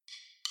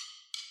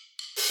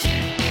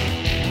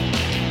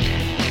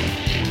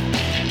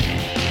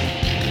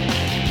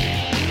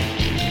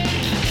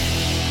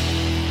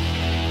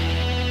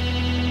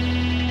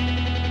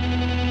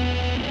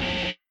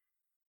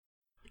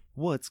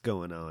What's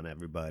going on,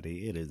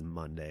 everybody? It is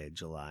Monday,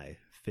 July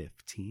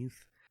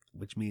 15th,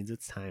 which means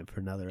it's time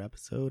for another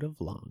episode of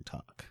Long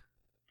Talk.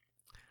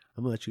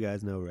 I'm going to let you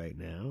guys know right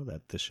now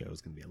that this show is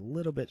going to be a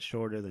little bit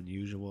shorter than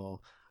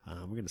usual.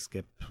 We're going to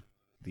skip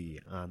the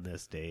on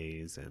this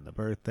days and the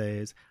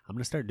birthdays. I'm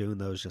going to start doing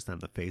those just on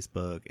the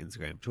Facebook,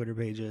 Instagram, Twitter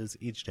pages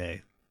each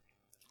day.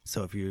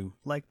 So if you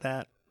like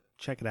that,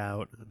 check it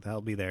out.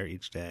 That'll be there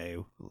each day.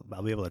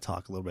 I'll be able to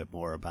talk a little bit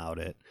more about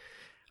it.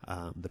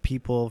 The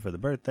people for the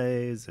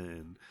birthdays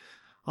and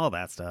all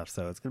that stuff.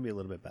 So it's going to be a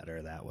little bit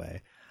better that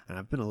way. And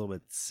I've been a little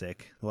bit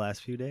sick the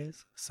last few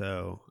days,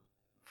 so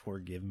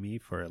forgive me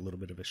for a little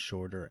bit of a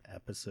shorter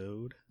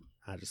episode.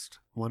 I just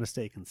want to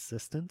stay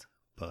consistent,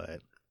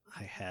 but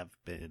I have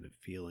been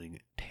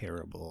feeling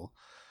terrible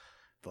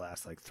the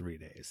last 3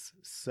 days.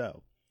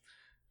 So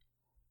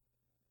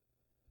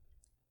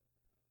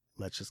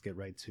let's just get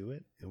right to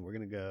it. And we're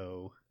going to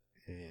go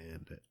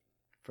and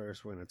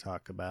first, we're going to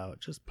talk about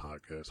just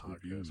podcast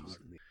reviews.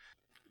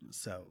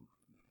 So,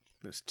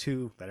 there's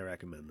two that I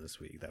recommend this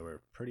week that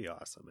were pretty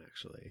awesome,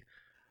 actually.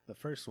 The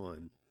first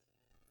one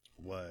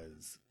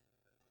was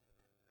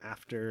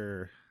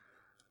after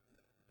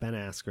Ben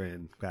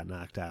Askren got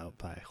knocked out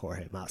by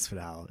Jorge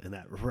Masvidal in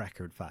that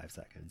record 5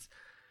 seconds.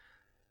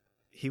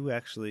 He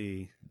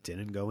actually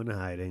didn't go into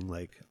hiding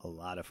like a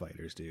lot of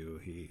fighters do.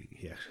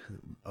 He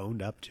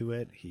owned up to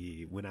it.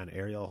 He went on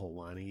Ariel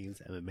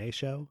Helwani's MMA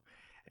show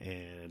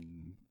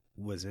and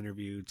was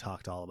interviewed,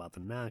 talked all about the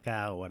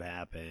knockout, what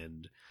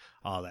happened,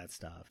 all that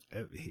stuff.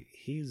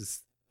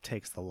 He's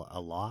takes a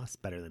loss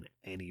better than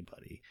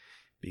anybody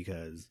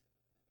because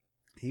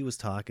he was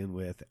talking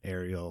with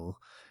Ariel.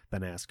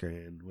 Ben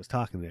Askren was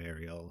talking to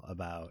Ariel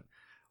about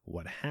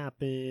what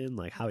happened,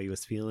 like how he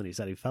was feeling. He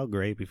said he felt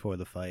great before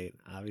the fight.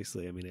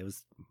 Obviously, I mean, it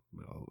was,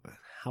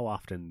 how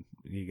often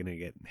are you going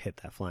to get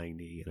hit that flying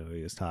knee?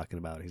 He was talking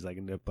about. He's like,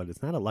 but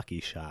it's not a lucky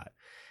shot.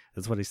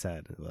 That's what he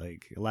said.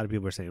 Like, a lot of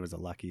people were saying it was a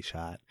lucky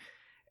shot.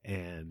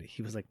 And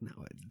he was like,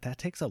 no, that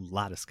takes a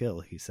lot of skill,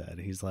 he said.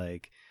 He's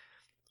like,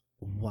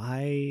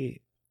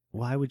 why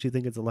would you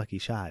think it's a lucky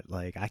shot?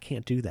 Like, I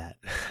can't do that.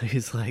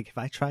 He's like, if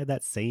I tried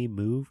that same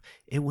move,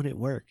 it wouldn't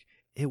work.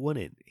 It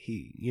wouldn't.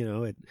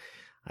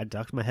 I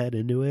ducked my head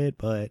into it,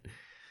 but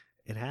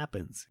it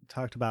happens. He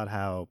talked about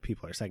how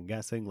people are second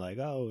guessing, like,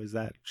 oh,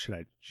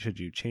 should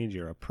you change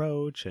your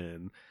approach?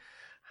 And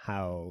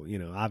how,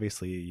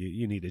 obviously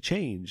you need to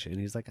change. And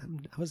he's like,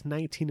 I was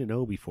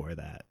 19-0 before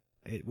that.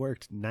 It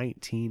worked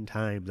 19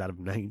 times out of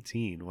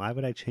 19. Why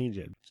would I change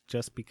it?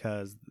 Just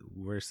because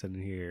we're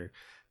sitting here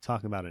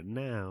talking about it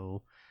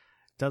now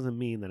doesn't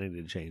mean that I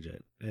need to change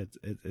it.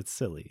 It's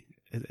silly.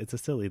 It's a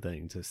silly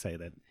thing to say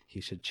that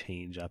he should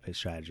change up his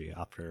strategy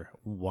after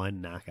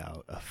one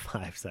knockout of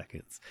 5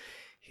 seconds.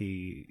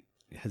 He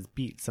has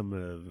beat some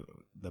of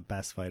the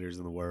best fighters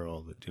in the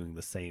world doing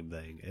the same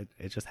thing.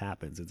 It just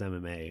happens. It's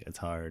MMA. It's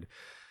hard.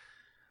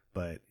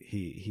 But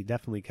he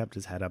definitely kept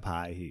his head up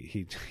high.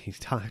 He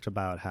talked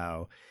about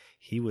how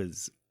he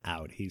was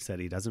out. He said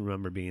he doesn't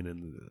remember being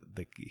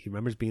he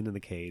remembers being in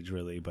the cage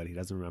really, but he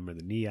doesn't remember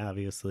the knee,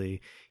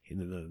 obviously. And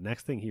then the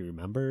next thing he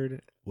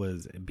remembered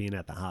was being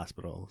at the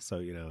hospital.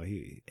 So,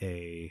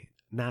 a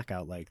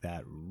knockout like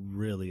that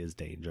really is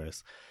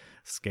dangerous,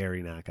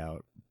 scary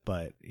knockout,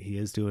 but he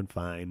is doing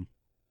fine.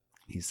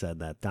 He said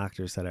that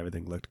doctors said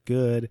everything looked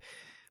good.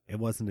 It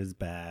wasn't as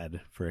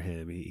bad for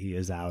him. He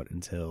is out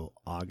until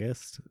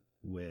August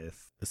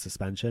with a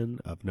suspension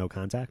of no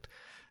contact.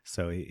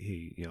 So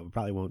he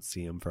probably won't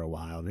see him for a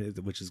while,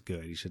 which is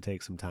good. He should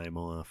take some time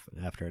off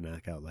after a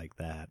knockout like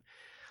that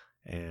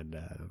and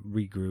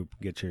regroup,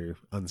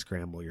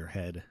 unscramble your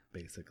head,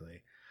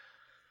 basically.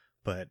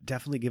 But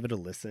definitely give it a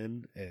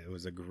listen. It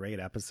was a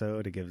great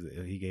episode.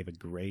 He gave a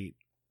great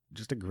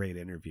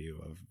interview,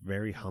 of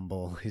very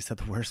humble. He said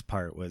the worst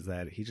part was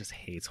that he just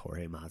hates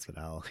Jorge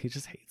Masvidal. He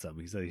just hates him.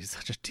 He said he's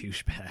such a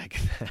douchebag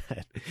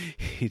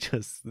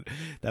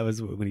that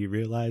was when he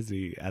realized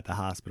at the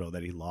hospital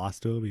that he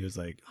lost to him. He was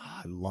like,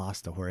 I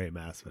lost to Jorge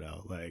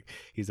Masvidal. Like,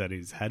 he said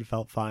his head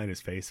felt fine,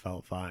 his face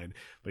felt fine,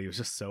 but he was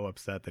just so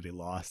upset that he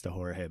lost to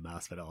Jorge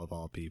Masvidal of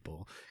all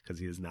people because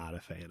he is not a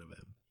fan of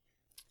him.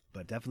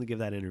 But definitely give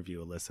that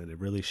interview a listen. It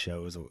really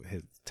shows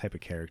his type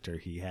of character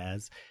he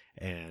has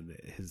and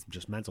his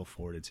just mental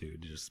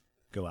fortitude to just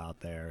go out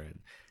there and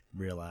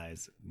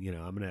realize,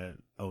 I'm going to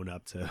own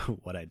up to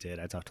what I did.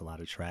 I talked a lot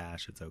of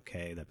trash. It's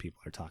okay that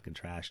people are talking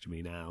trash to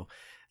me now.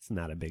 It's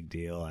not a big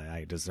deal.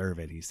 I deserve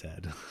it, he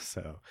said.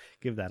 So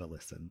give that a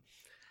listen.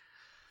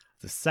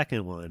 The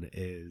second one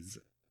is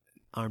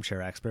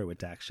Armchair Expert with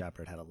Dax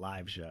Shepard had a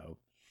live show.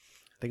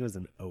 I think it was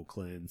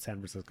in San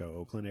Francisco,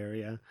 Oakland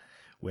area,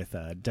 with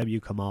W.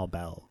 Kamau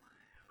Bell,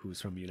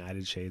 who's from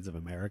United Shades of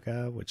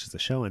America, which is a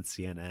show on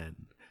CNN.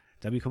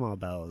 W. Kamau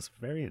Bell is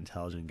a very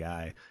intelligent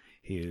guy.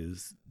 He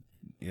is,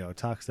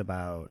 talks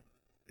about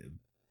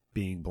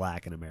being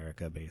black in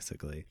America,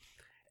 basically.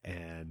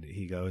 And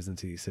he goes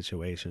into these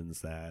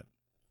situations that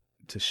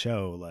to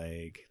show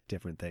like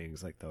different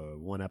things. Like the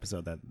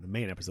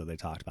main episode they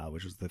talked about,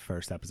 which was the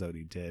first episode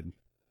he did,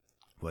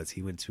 was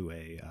he went to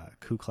a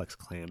Ku Klux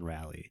Klan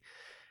rally.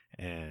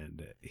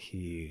 And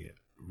he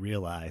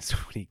realized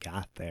when he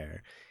got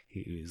there,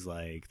 he was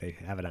like, they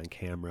have it on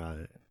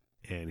camera,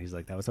 and he's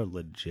like, that was a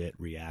legit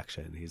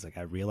reaction. He's like,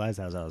 I realized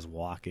as I was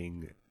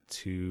walking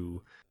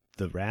to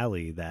the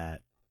rally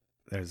that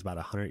there's about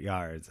 100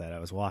 yards that I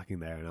was walking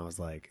there, and I was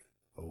like,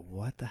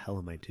 what the hell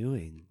am I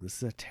doing? This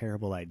is a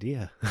terrible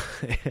idea.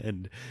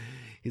 And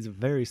he's a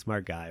very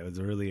smart guy. It was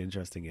a really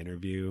interesting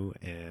interview,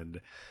 and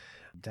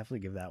definitely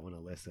give that one a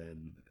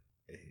listen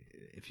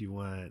if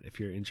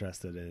you're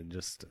interested in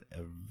just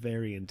a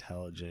very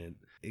intelligent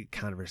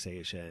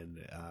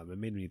conversation. It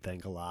made me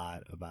think a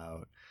lot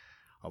about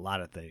a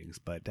lot of things,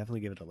 but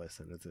definitely give it a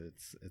listen.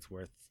 It's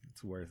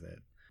worth it.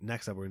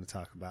 Next up, we're going to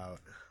talk about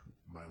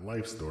my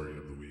life story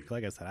of the week.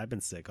 Like I said, I've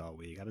been sick all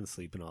week. I've been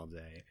sleeping all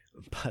day,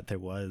 but there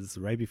was,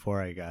 right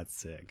before I got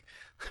sick,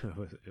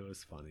 it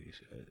was funny.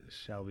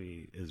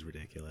 Shelby is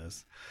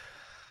ridiculous.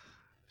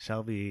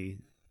 Shelby,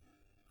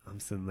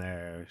 I'm sitting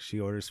there. She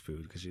orders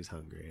food because she's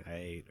hungry. I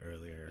ate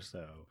earlier,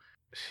 so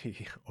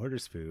she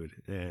orders food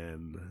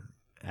and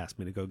asked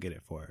me to go get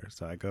it for her.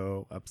 So I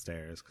go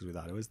upstairs because we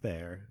thought it was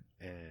there,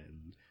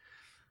 and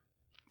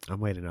I'm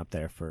waiting up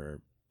there for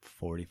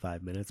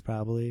 45 minutes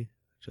probably,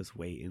 just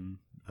waiting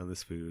on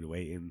this food,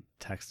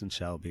 texting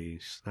Shelby.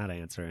 She's not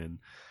answering.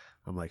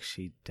 I'm like,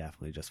 she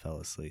definitely just fell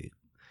asleep.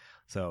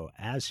 So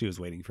as she was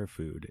waiting for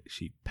food,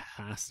 she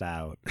passed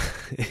out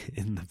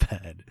in the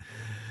bed.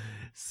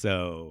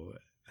 So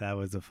that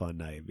was a fun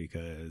night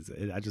because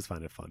I just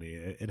find it funny.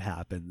 It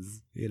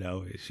happens,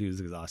 she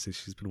was exhausted.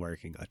 She's been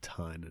working a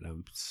ton, and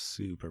I'm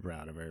super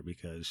proud of her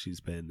because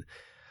she's been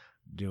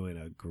doing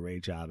a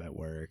great job at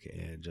work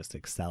and just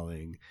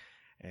excelling.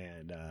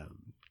 And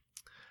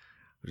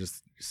we're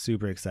just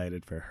super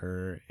excited for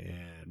her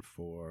and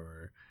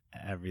for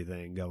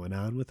everything going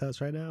on with us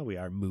right now. We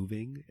are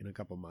moving in a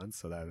couple months,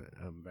 so that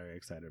I'm very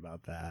excited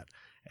about that.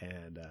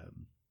 And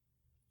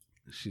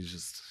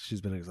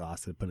she's been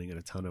exhausted, putting in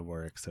a ton of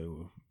work,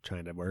 so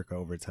trying to work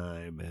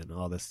overtime and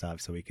all this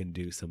stuff so we can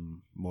do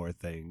some more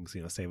things,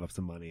 save up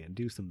some money and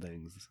do some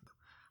things.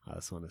 I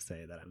just want to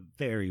say that I'm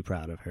very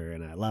proud of her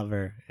and I love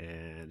her,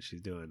 and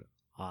she's doing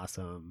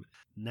awesome.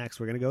 Next,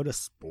 we're going to go to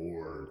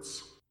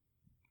sports.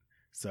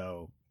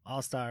 So,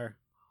 All-Star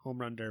Home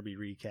Run Derby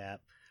recap.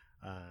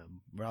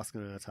 We're also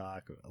going to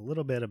talk a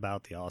little bit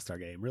about the All-Star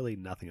game. Really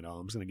nothing at all.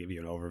 I'm just going to give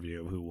you an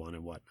overview of who won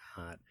and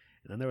whatnot.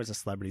 And then there was a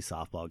celebrity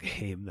softball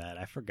game that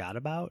I forgot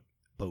about,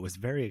 but was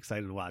very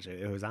excited to watch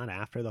it. It was on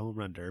after the Home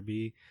Run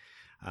Derby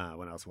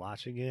when I was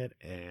watching it.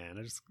 And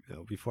I just,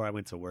 before I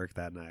went to work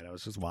that night, I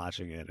was just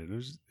watching it. And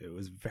it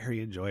was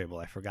very enjoyable.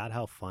 I forgot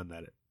how fun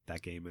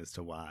that game is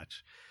to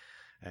watch.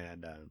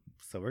 And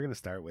so we're going to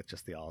start with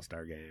just the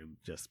All-Star game,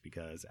 just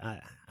because I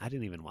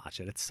didn't even watch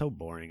it. It's so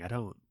boring.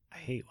 I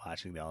hate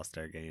watching the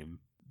All-Star game.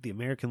 The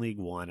American League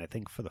won, I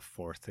think, for the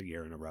 4th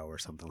year in a row or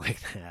something like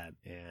that.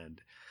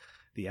 And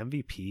the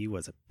MVP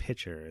was a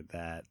pitcher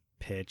that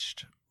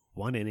pitched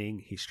one inning.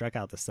 He struck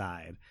out the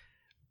side.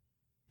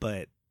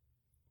 But,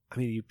 I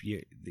mean,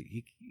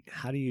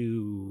 how do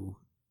you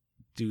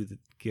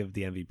give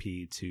the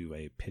MVP to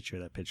a pitcher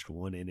that pitched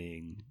one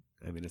inning?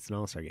 I mean, it's an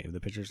All-Star game. The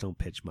pitchers don't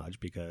pitch much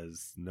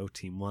because no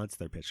team wants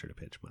their pitcher to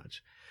pitch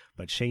much.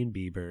 But Shane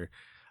Bieber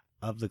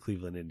of the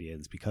Cleveland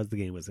Indians, because the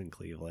game was in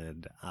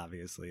Cleveland,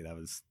 obviously that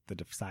was the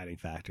deciding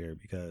factor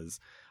because,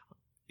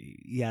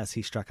 yes,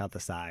 he struck out the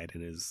side in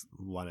his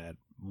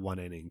one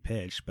inning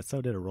pitch, but so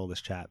did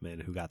Aroldis Chapman,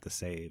 who got the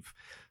save.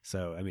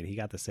 So, I mean, he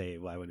got the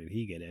save. Why wouldn't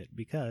he get it?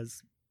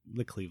 Because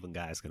the Cleveland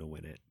guy is going to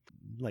win it.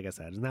 Like I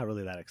said, it's not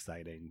really that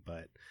exciting,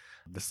 but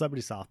the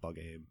celebrity softball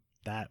game,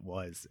 that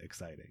was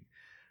exciting.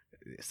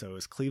 So it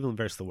was Cleveland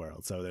versus the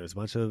world. So there's a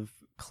bunch of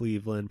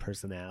Cleveland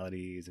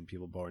personalities and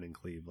people born in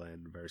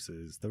Cleveland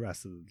versus the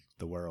rest of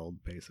the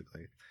world,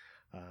 basically.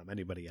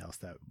 Anybody else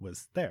that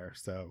was there.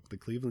 So the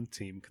Cleveland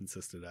team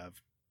consisted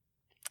of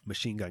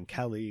Machine Gun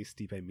Kelly,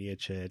 Stipe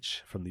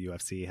Miocic from the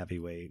UFC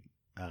heavyweight,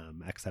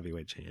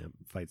 ex-heavyweight champ,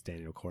 fights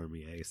Daniel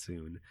Cormier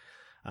soon.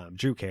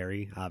 Drew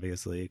Carey,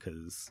 obviously,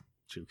 because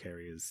Drew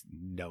Carey is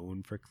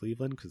known for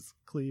Cleveland because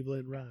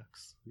Cleveland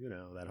rocks.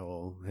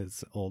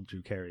 His old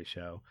Drew Carey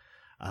show.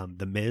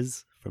 The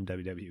Miz from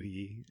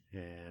WWE,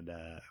 and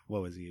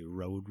what was he?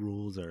 Road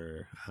Rules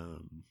or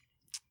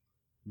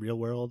Real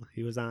World?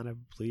 He was on, I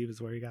believe,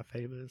 is where he got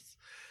famous.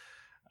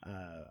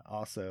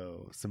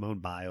 Also, Simone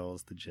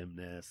Biles, the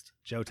gymnast.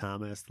 Joe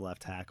Thomas, the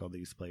left tackle that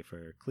used to play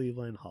for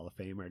Cleveland, Hall of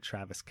Famer.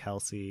 Travis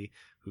Kelce,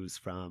 who's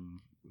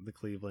from the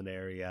Cleveland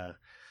area,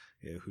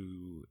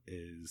 who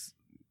is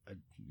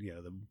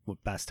the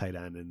best tight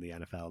end in the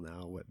NFL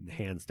now,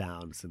 hands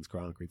down, since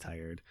Gronk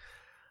retired.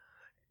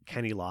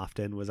 Kenny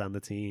Lofton was on the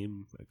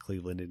team, a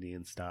Cleveland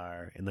Indian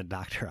star, and then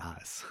Dr.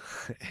 Oz.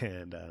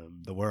 And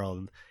the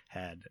world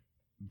had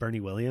Bernie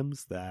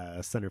Williams,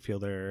 the center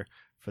fielder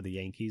for the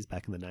Yankees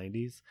back in the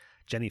 90s.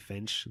 Jenny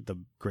Finch, the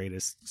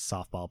greatest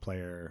softball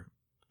player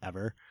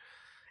ever.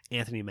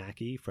 Anthony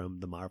Mackie from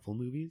the Marvel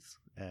movies,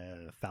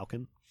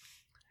 Falcon.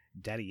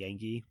 Daddy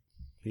Yankee,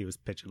 he was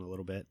pitching a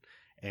little bit.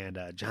 And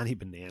Johnny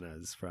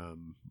Bananas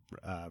from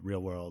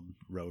Real World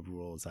Road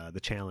Rules, the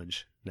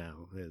challenge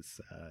now is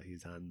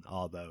he's on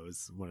all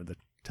those, one of the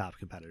top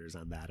competitors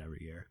on that every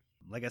year.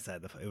 Like I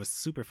said, it was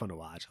super fun to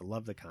watch. I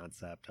love the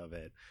concept of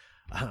it.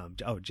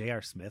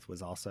 J.R. Smith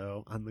was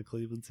also on the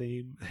Cleveland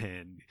team,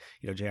 and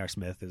J.R.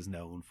 Smith is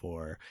known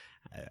for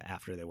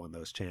after they won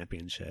those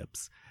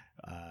championships,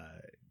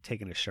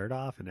 taking his shirt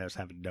off and just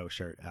having no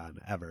shirt on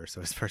ever.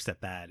 So his first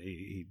at bat,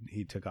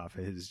 he took off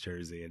his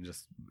jersey and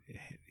just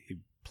he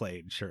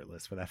played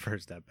shirtless for that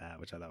first at bat,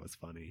 which I thought was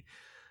funny.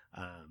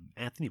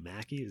 Anthony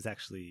Mackie is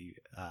actually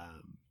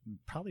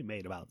probably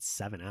made about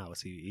 7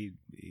 outs. He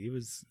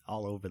was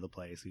all over the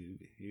place.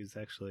 He was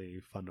actually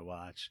fun to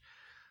watch.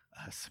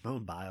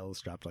 Simone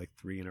Biles dropped like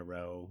 3 in a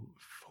row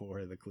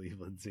for the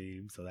Cleveland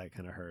team, so that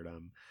kind of hurt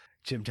him.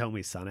 Jim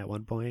Thome's son at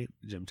one point.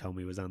 Jim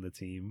Thome was on the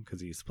team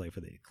because he used to play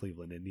for the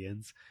Cleveland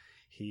Indians.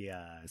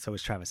 So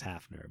was Travis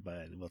Hafner,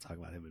 but we'll talk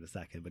about him in a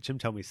second. But Jim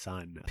Thome's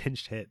son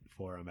pinch hit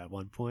for him at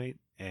one point,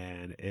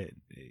 and it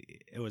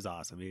was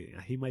awesome.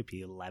 He might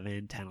be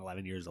 11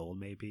 years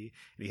old maybe,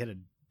 and he had a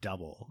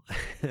double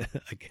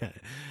again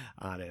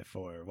on it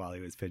while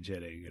he was pinch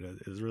hitting.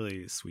 It was a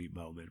really sweet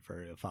moment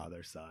for a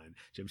father-son.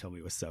 Jim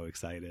Thome was so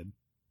excited.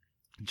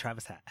 And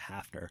Travis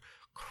Hafner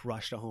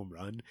crushed a home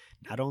run.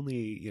 Not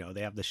only,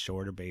 they have the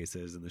shorter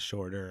bases and the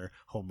shorter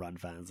home run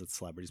fans that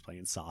celebrities play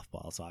in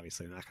softball, so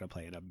obviously they're not going to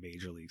play in a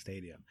major league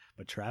stadium.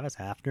 But Travis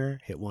Hafner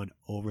hit one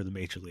over the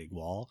major league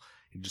wall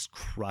and just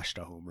crushed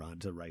a home run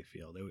to right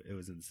field. It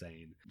was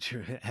insane.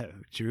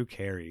 Drew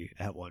Carey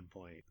at one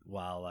point,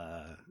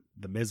 while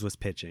the Miz was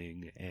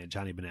pitching and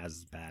Johnny Bananas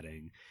was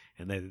batting,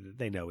 and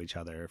they know each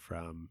other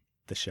from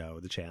the show,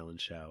 the challenge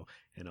show,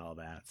 and all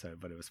that. So,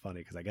 but it was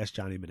funny because I guess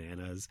Johnny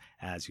Bananas,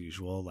 as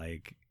usual,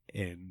 like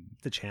in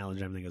the challenge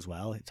and everything as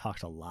well, he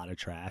talked a lot of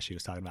trash. He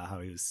was talking about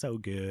how he was so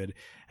good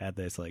at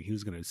this, like he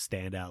was going to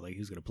stand out, like he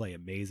was going to play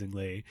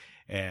amazingly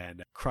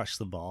and crush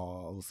the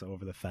balls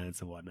over the fence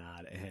and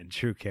whatnot. And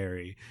Drew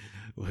Carey,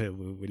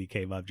 when he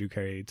came up, Drew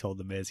Carey told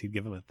the Miz he'd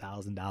give him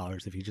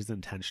 $1,000 if he just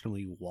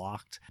intentionally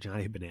walked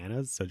Johnny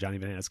Bananas, so Johnny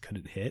Bananas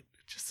couldn't hit,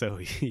 just so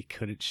he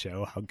couldn't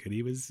show how good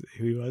he was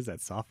at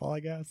softball,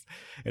 I guess.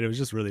 And it was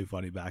just really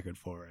funny back and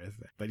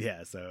forth. But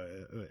yeah, so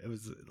it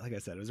was, like I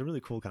said, it was a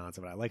really cool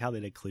concept. I like how they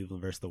did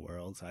Cleveland versus the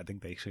world, so I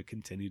think they should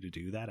continue to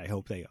do that. I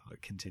hope they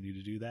continue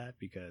to do that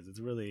because it's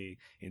really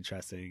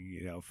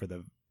interesting, for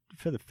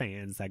the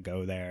fans that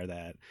go there,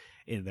 that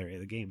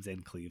the game's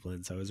in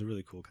Cleveland. So it was a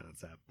really cool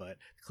concept. But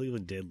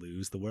Cleveland did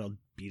lose. The world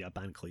beat up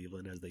on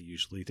Cleveland as they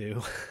usually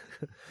do.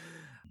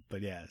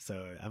 But yeah,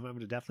 so I'm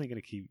definitely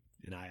going to keep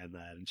an eye on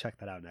that and check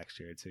that out next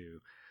year too.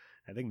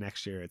 I think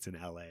next year it's in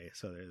LA,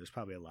 so there's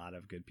probably a lot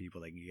of good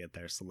people that can get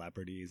there.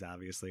 Celebrities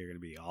obviously are going to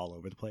be all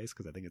over the place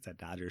because I think it's at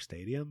Dodger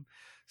Stadium,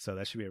 so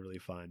that should be a really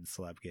fun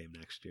celeb game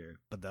next year.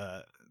 But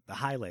the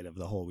highlight of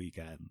the whole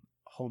weekend,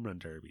 Home Run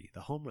Derby.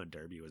 The Home Run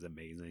Derby was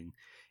amazing.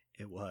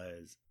 It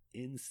was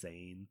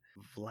insane.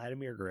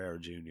 Vladimir Guerrero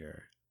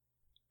Jr.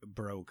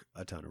 broke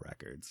a ton of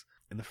records.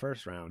 In the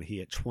first round, he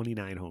hit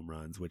 29 home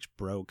runs, which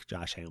broke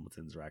Josh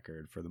Hamilton's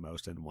record for the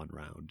most in one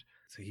round.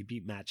 So he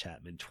beat Matt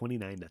Chapman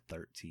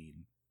 29-13.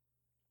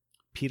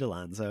 Pete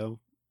Alonso,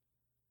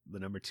 the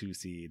number 2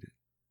 seed,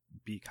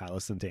 beat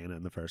Carlos Santana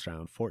in the first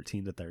round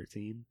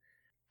 14-13.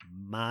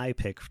 My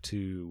pick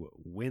to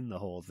win the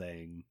whole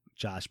thing,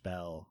 Josh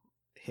Bell,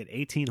 hit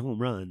 18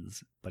 home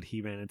runs, but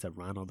he ran into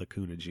Ronald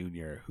Acuna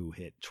Jr., who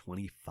hit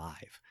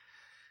 25.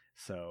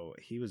 So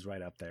he was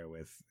right up there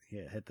he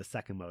hit the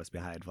second most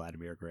behind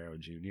Vladimir Guerrero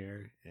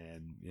Jr.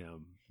 And,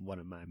 one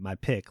of my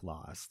pick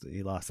lost.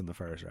 He lost in the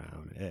first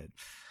round.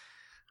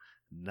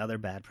 Another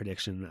bad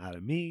prediction out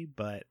of me,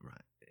 but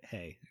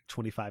hey,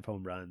 25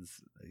 home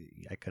runs.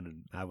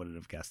 I wouldn't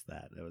have guessed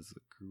that. That was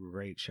a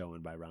great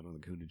showing by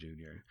Ronald Acuna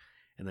Jr.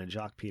 And then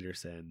Jock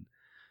Peterson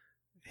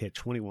hit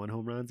 21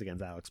 home runs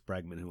against Alex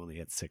Bregman, who only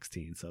hit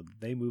 16. So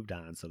they moved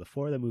on. So the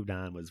 4 that moved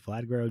on was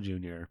Vlad Guerrero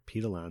Jr.,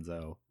 Pete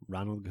Alonso,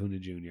 Ronald Acuna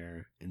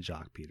Jr., and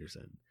Jock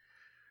Peterson.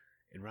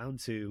 In round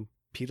 2,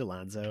 Pete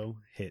Alonso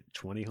hit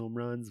 20 home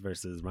runs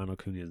versus Ronald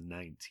Acuna's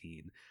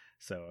 19.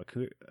 So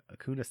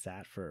Acuna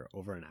sat for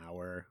over an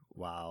hour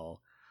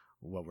while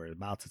what we're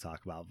about to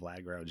talk about,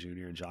 Vlad Guerrero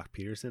Jr. and Jock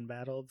Peterson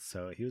battled.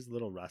 So he was a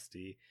little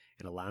rusty,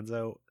 and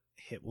Alonso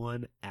hit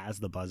one as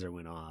the buzzer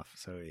went off.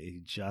 So he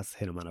just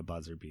hit him on a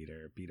buzzer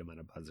beater, beat him on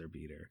a buzzer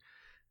beater.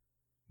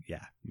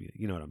 Yeah,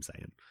 you know what I'm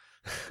saying.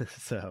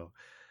 So,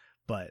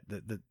 but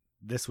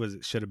this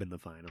should have been the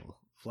final.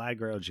 Vlad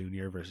Guerrero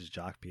Jr. versus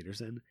Jock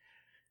Peterson.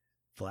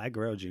 Vlad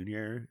Guerrero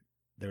Jr.,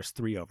 there's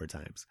 3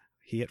 overtimes.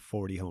 He hit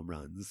 40 home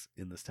runs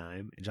in this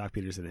time, and Jock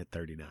Peterson hit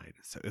 39.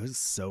 So it was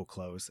so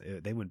close.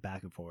 They went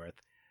back and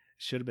forth.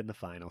 Should have been the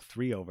final.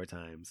 3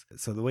 overtimes.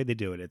 So the way they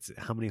do it, it's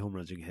how many home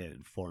runs you can hit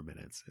in 4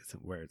 minutes. It's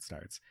where it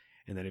starts.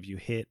 And then if you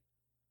hit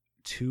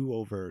 2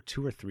 or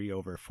 3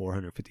 over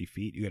 450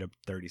 feet, you get a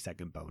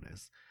 30-second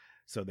bonus.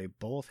 So they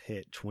both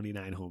hit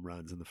 29 home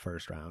runs in the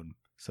first round.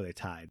 So they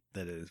tied.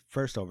 The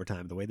first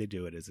overtime, the way they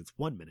do it is it's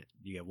 1 minute.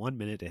 You get 1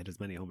 minute to hit as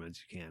many home runs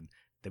as you can.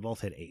 They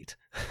both hit 8.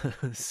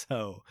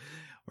 So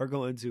we're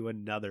going to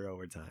another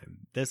overtime.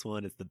 This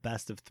one is the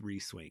best of 3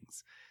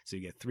 swings. So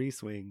you get 3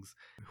 swings.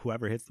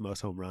 Whoever hits the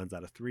most home runs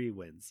out of 3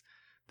 wins.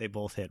 They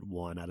both hit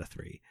 1 out of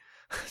 3.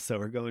 So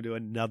we're going to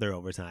another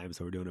overtime.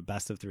 So we're doing a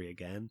best of 3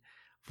 again.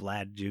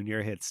 Vlad Jr.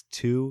 hits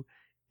 2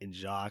 and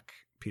Joc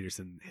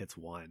Peterson hits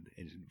 1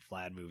 and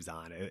Vlad moves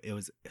on. It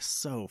was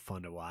so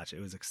fun to watch.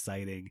 It was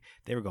exciting.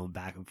 They were going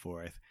back and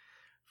forth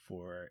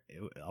for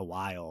a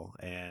while,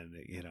 and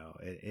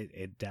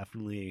it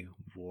definitely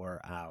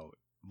wore out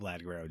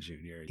Vlad Guerrero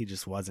Jr. He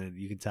just wasn't.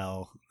 You can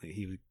tell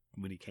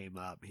when he came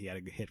up, he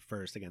had to hit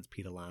first against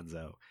Pete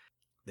Alonso.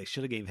 They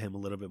should have gave him a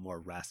little bit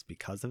more rest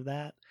because of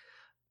that,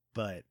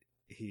 but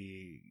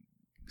he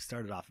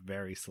started off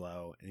very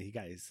slow, and he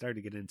started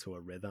to get into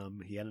a rhythm.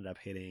 He ended up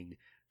hitting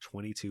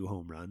 22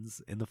 home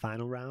runs in the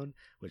final round,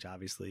 which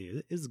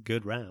obviously is a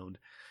good round.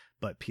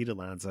 But Pete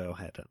Alonso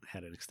had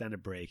an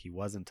extended break. He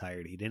wasn't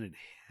tired. He didn't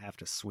have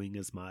to swing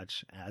as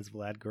much as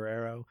Vlad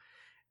Guerrero.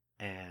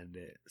 And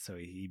so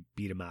he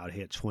beat him out,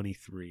 hit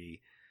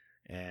 23,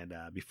 and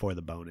before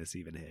the bonus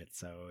even hit.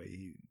 So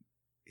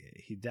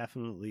he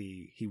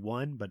definitely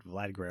won, but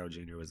Vlad Guerrero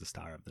Jr. was the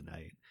star of the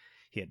night.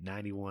 He had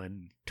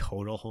 91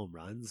 total home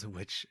runs,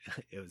 which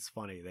it was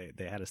funny.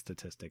 They had a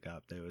statistic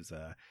up. There was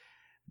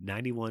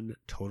 91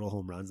 total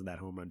home runs in that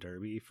home run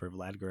derby for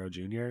Vlad Guerrero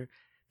Jr.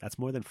 That's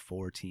more than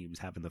 4 teams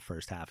have in the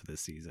first half of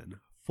this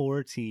season.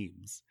 4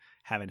 teams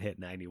haven't hit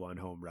 91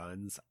 home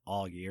runs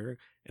all year,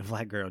 and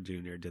Vlad Guerrero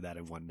Jr. did that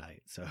in one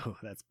night. So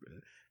that's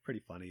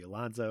pretty funny.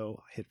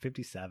 Alonso hit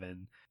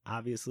 57.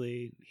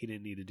 Obviously, he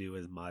didn't need to do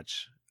as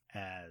much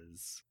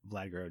as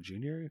Vlad Guerrero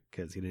Jr.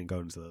 because he didn't go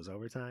into those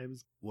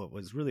overtimes. What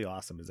was really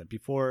awesome is that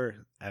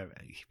before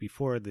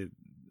the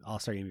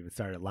All-Star game even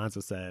started,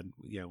 Alonso said,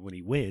 when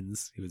he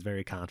wins, he was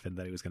very confident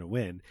that he was going to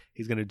win.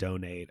 He's going to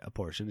donate a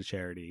portion to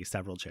charity,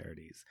 several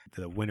charities.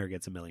 The winner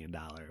gets $1 million,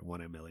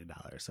 won $1 million.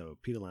 So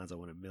Pete Alonso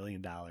won $1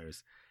 million,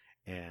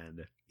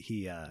 and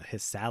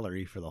his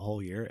salary for the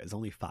whole year is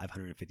only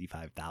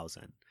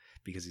 $555,000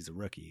 because he's a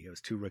rookie. It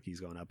was 2 rookies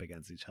going up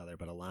against each other,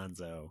 but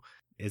Alonso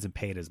isn't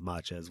paid as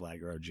much as Vlad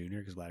Guerrero Jr.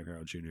 because Vlad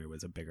Guerrero Jr.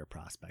 was a bigger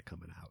prospect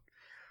coming out.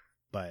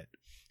 But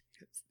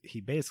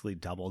he basically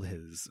doubled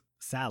his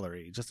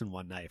salary just in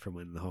one night from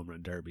winning the home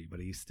run derby, but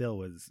he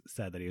still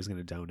said that he was going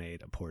to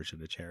donate a portion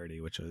to charity,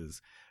 which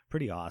was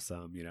pretty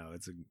awesome.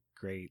 It's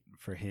great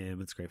for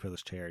him. It's great for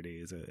those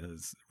charities. It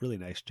was a really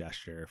nice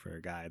gesture for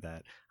a guy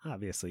that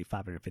obviously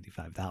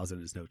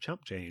 $555,000 is no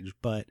chump change,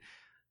 but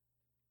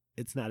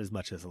it's not as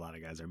much as a lot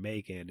of guys are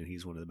making, and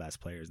he's one of the best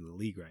players in the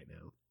league right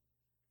now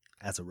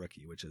as a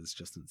rookie, which is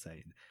just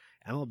insane.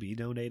 MLB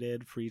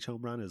donated for each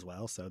home run as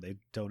well, so they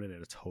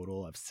donated a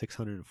total of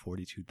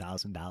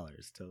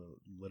 $642,000 to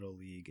Little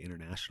League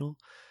International,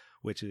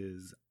 which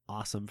is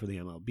awesome for the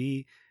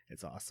MLB.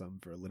 It's awesome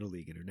for Little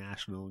League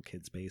International,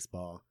 kids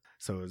baseball.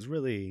 So it was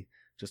really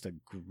just a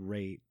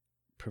great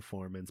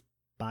performance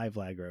by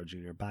Vlad Guerrero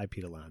Jr., by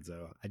Pete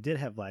Alonso. I did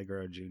have Vlad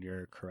Guerrero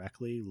Jr.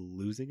 correctly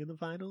losing in the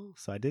final,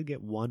 so I did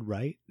get one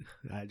right.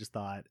 I just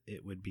thought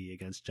it would be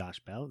against Josh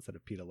Bell instead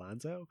of Pete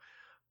Alonso,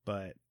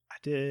 but I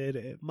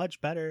did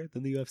much better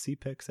than the UFC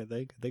picks. I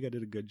think I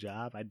did a good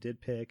job. I did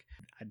pick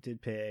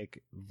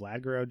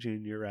Vlad Guerrero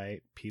Jr.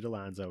 right, Pete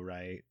Alonso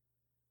right,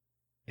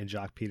 and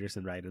Joc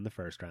Peterson right in the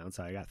first round.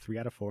 So I got 3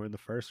 out of 4 in the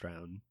first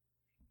round.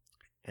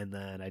 And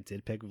then I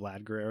did pick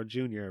Vlad Guerrero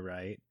Jr.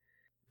 right.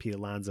 Pete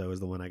Alonso is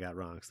the one I got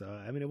wrong. So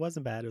I mean, it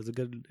wasn't bad. It was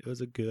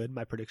a good.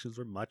 My predictions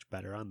were much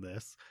better on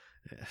this.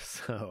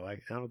 So I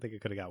don't think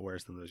it could have got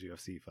worse than those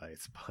UFC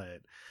fights,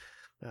 but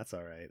that's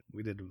all right.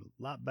 We did a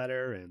lot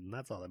better, and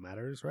that's all that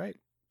matters, right?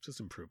 Just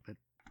improvement.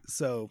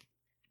 So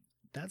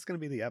that's going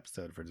to be the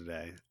episode for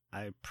today.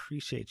 I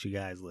appreciate you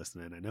guys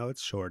listening. I know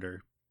it's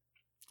shorter.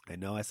 I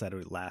know I said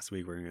last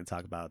week we're going to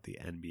talk about the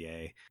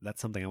NBA.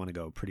 That's something I want to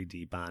go pretty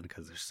deep on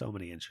because there's so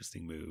many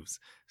interesting moves.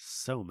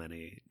 So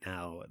many.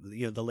 Now,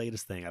 the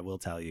latest thing I will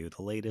tell you,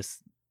 the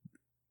latest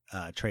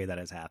trade that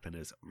has happened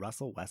is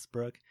Russell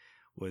Westbrook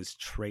was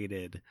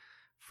traded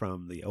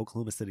from the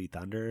Oklahoma City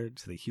Thunder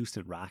to the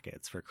Houston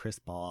Rockets for Chris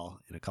Paul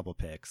and a couple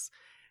picks.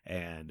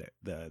 And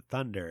the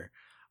Thunder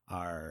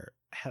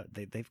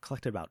they've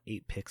collected about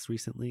 8 picks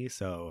recently,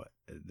 so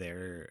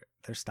they're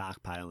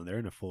stockpiling. They're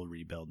in a full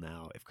rebuild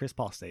now. If Chris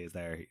Paul stays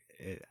there,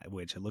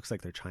 which it looks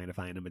like they're trying to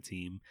find him a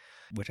team,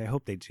 which I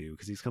hope they do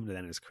because he's come to the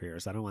end of his career,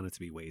 so I don't want it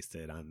to be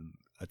wasted on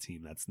a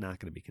team that's not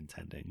going to be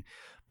contending.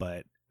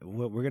 But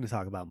we're going to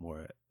talk about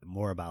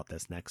more about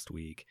this next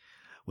week.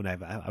 When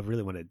I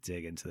really want to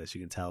dig into this,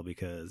 you can tell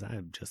because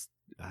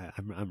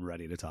I'm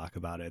ready to talk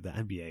about it. The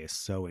NBA is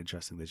so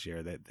interesting this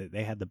year that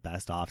they had the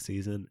best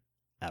offseason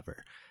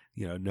ever.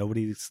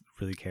 Nobody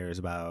really cares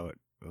about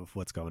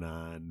what's going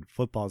on.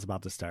 Football's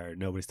about to start.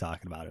 Nobody's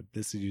talking about it.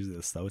 This is usually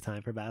the slow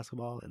time for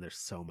basketball, and there's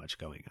so much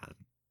going on.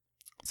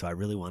 So I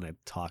really want to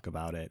talk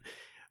about it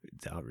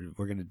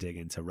We're going to dig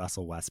into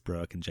Russell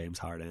Westbrook and James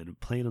Harden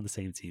playing on the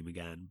same team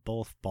again,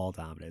 both ball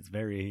dominant. It's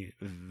very,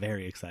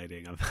 very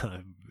exciting.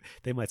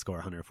 They might score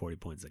 140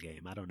 points a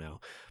game. I don't know.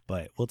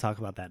 But we'll talk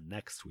about that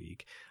next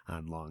week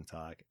on Long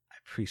Talk. I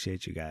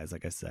appreciate you guys,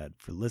 like I said,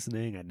 for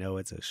listening. I know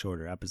it's a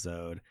shorter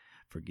episode.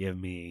 Forgive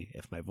me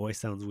if my voice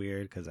sounds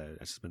weird because I've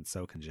just been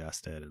so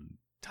congested and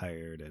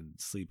tired and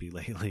sleepy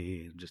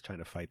lately and just trying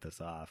to fight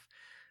this off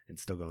and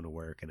still going to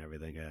work and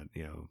everything, and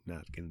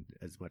not getting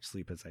as much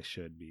sleep as I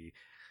should be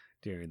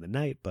during the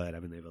night, but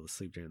I've been able to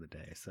sleep during the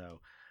day, so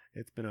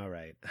it's been all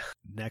right.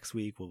 Next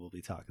week we'll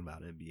be talking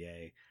about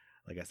NBA.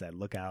 Like I said,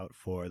 look out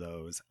for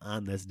those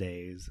on this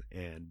days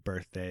and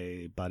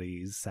birthday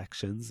buddies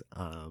sections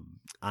on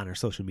our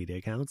social media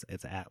accounts.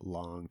 It's at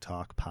Long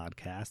Talk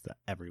Podcast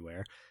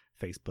everywhere,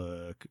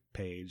 Facebook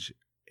page,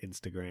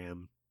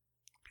 Instagram,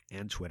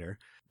 and Twitter.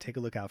 Take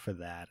a look out for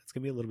that. It's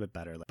gonna be a little bit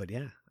better, but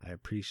yeah, I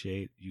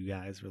appreciate you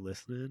guys for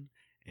listening,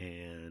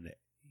 and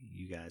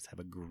you guys have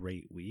a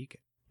great week.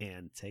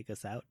 And take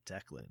us out,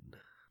 Declan.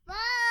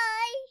 Bye.